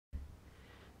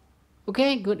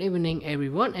Okay, good evening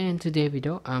everyone, and today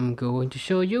video I'm going to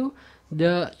show you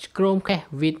the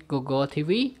Chromecast with Google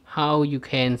TV, how you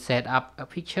can set up a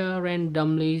picture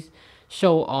randomly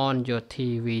show on your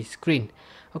TV screen.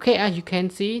 Okay, as you can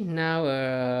see now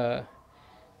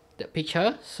the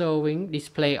picture showing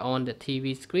display on the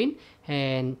TV screen,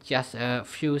 and just a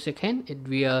few seconds it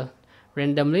will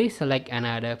randomly select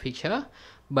another picture.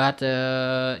 But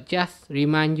just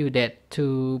remind you that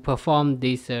to perform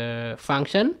this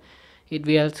function, it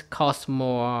will cost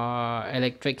more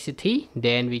electricity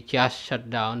than we just shut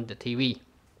down the TV.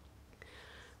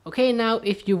 Okay, now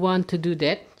if you want to do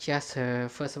that, just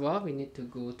first of all we need to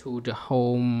go to the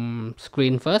home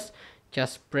screen first.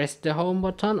 Just press the home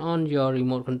button on your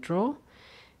remote control,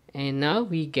 and now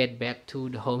we get back to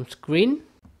the home screen.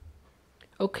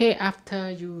 Okay,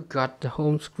 after you got the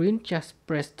home screen, just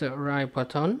press the right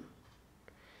button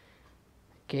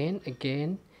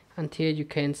again until you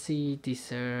can see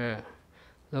this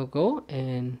logo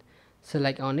and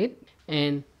select on it.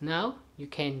 And now you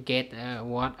can get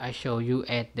what I show you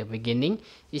at the beginning.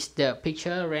 Is the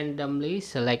picture randomly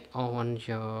select on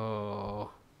your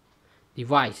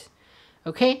device.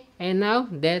 Okay, and now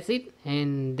that's it,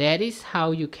 and that is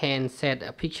how you can set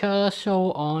a picture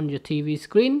show on your TV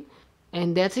screen.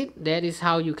 And that's it, that is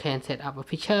how you can set up a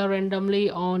picture randomly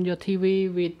on your TV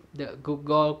with the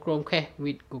Google Chromecast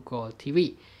with Google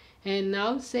TV. And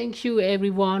now thank you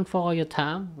everyone for your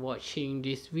time watching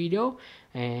this video,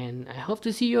 and I hope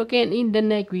to see you again in the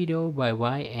next video. Bye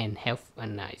bye and have a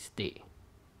nice day.